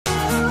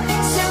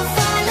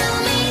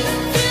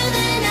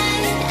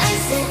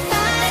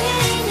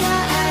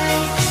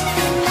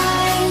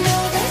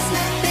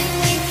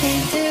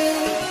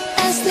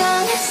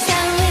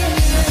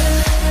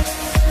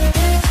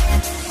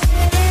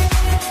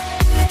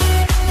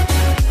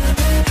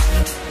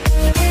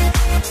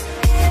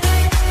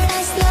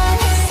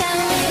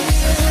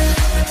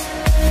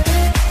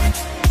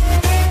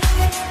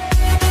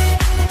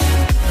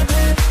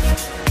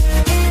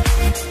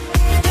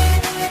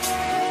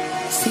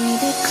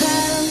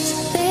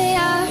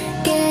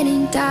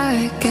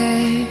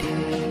darker,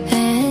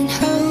 and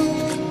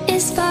hope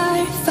is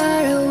far,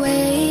 far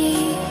away.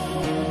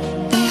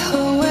 The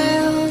whole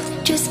world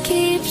just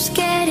keeps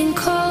getting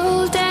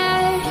colder.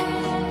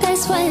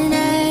 That's when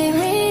I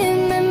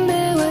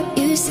remember what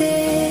you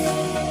said.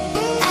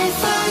 I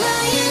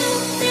follow you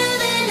through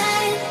the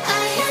night.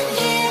 I am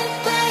here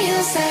by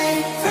your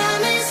side.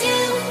 Promise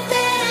you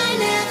that I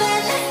never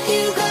let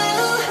you go.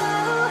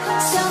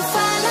 So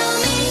follow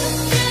me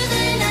through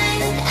the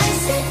night. I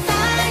see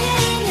fire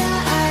in your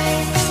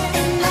eyes,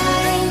 and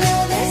I know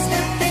there's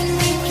nothing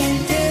we can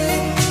do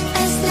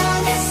as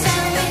long as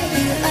I'm with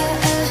you.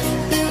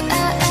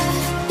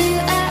 You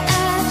as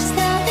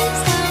long as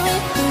I'm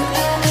with you.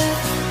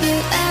 You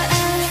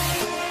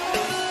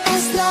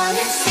as long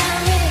as I'm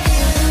with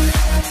you.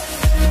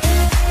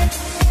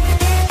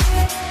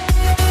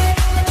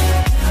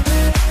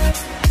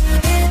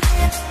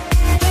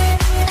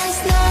 As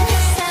long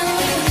as I'm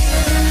with you.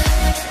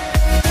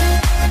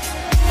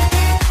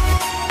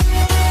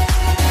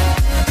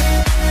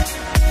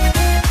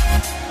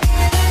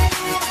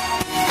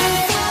 I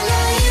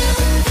follow you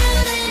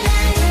through the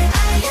night.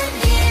 I am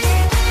here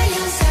by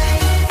your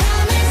side.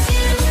 Promise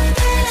you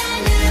that I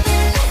never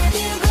let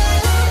you go.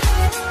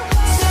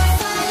 So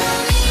follow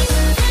me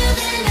through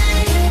the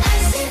night. I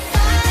see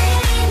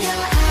fire in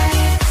your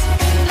eyes,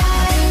 and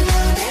I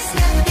know there's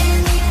nothing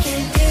we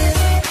can do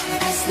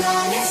as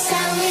long as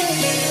I'm with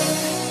you.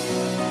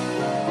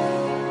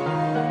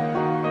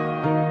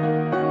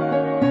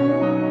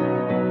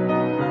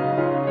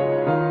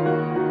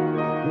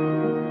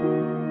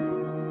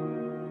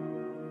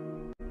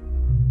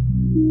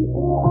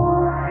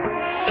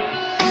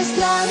 As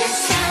long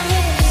as I'm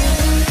with you.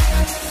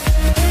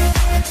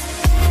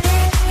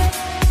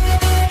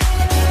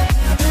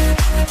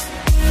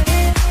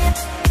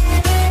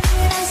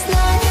 As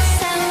long as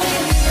I'm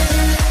with you.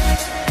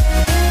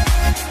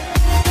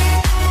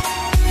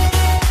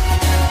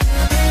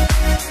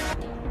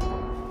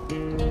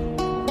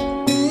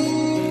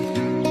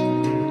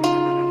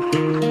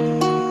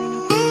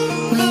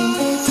 When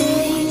the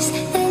days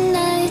and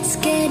nights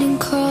getting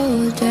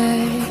colder,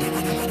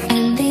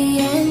 and the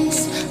ends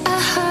a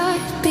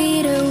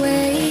heartbeat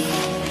away,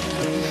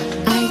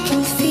 I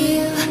can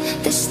feel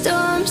the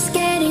storms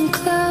getting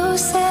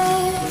closer.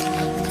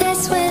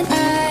 That's when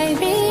I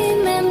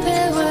remember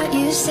what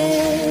you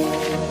said.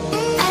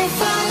 I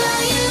follow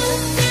you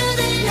through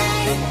the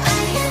night.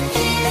 I am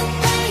here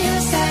by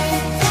your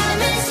side.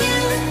 Promise you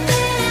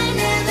that I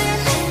never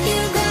let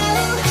you go.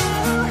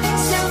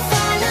 So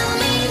follow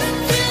me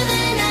through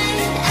the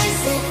night. I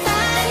see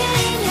fire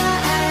in your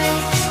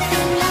eyes,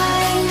 and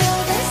I know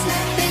there's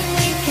nothing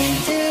we can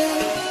do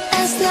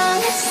as long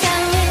as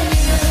I'm with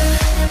you.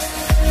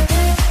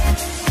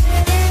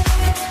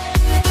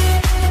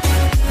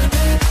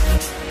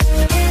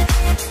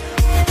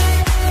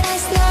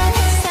 As long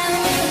as I'm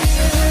with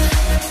you.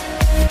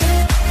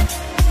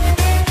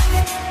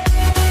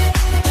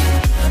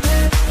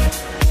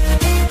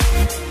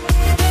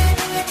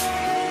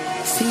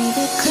 See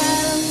the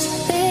clouds,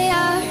 they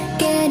are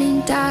getting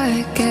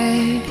darker,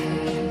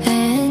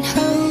 and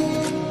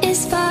hope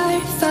is far,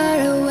 far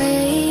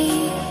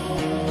away.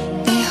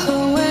 The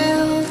whole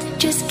world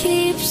just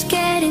keeps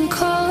getting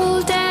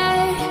colder.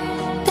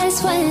 That's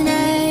when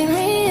I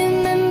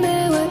remember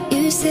what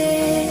you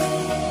said.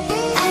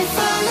 I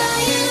follow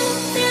you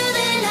through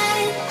the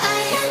night. I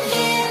am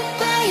here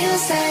by your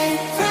side.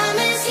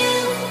 Promise you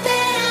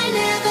that I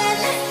never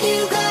let you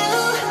go.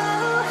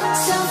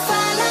 So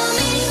follow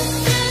me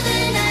through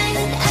the night.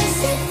 I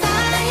see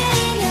fire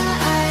in your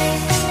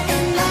eyes,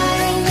 and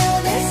I know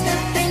there's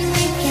nothing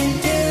we can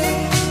do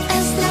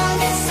as long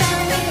as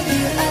I'm with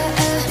you.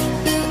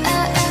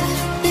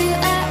 You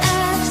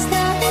as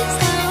long as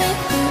I'm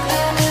with you.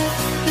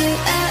 You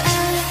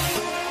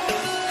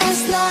as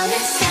long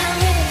as I'm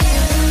with you.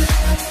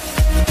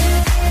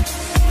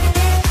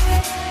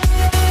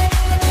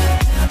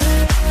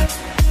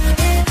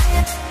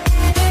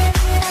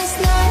 As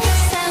long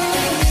as I'm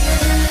with you.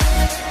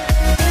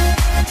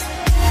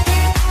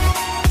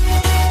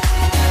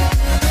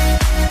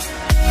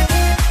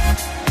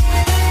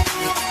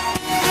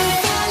 I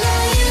follow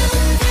you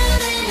through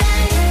the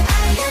night.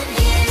 I am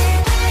here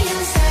by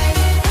your side.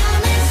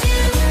 Promise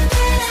you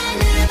that I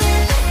never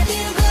let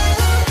you go.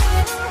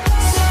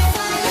 So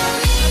follow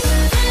me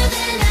through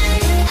the night.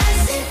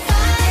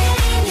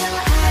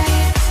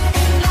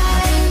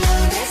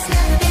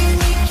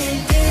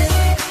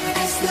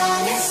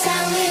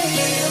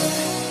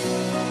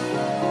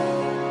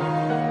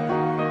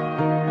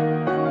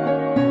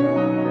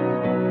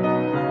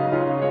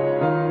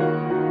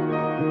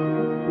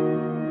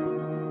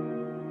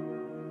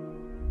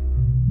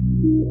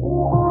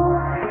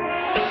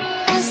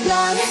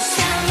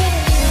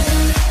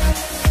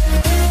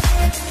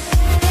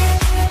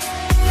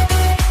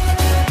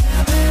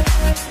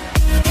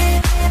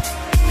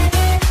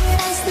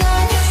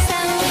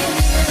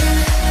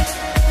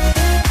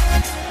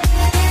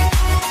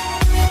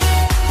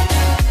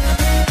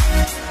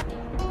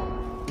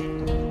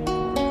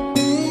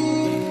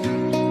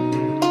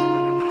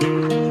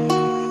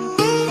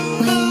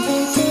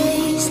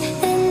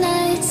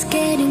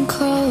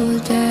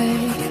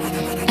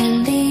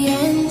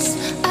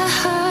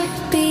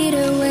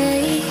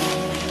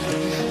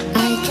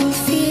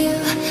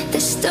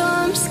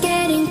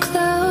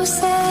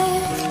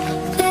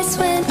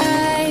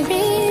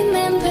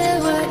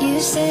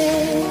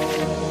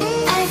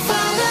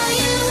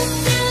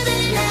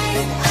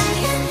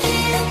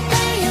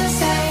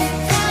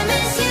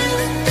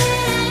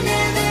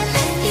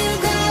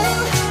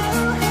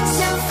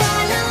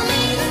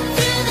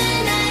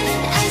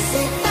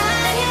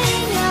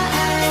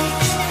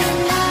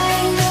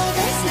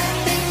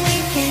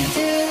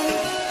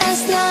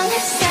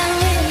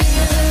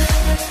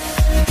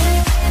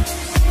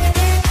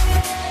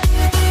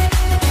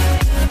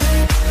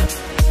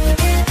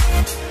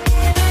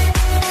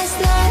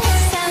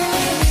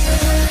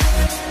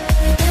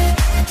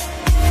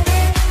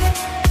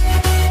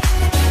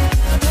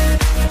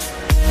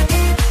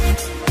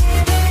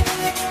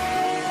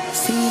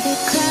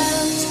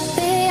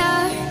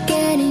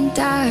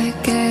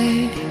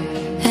 darker,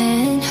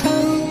 and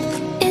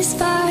hope is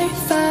far,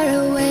 far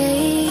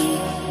away.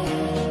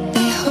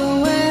 The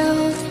whole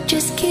world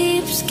just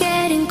keeps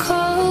getting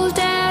colder.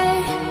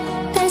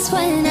 That's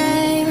when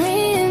I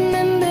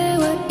remember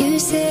what you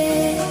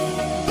said.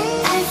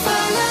 I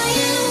follow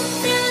you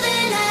through the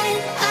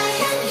night. I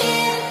am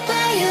here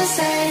by your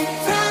side.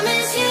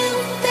 Promise you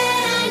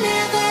that I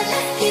never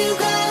let you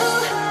go.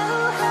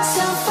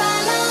 So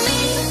follow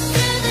me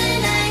through the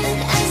night.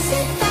 I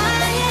see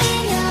fire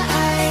in your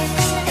eyes,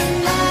 and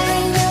I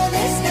know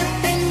there's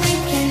nothing we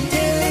can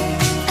do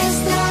as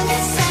long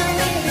as I'm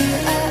with you.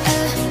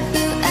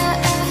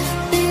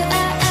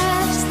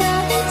 As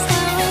long as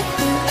I'm with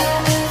you.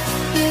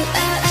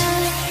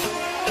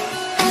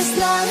 As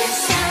long as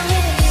I'm with you.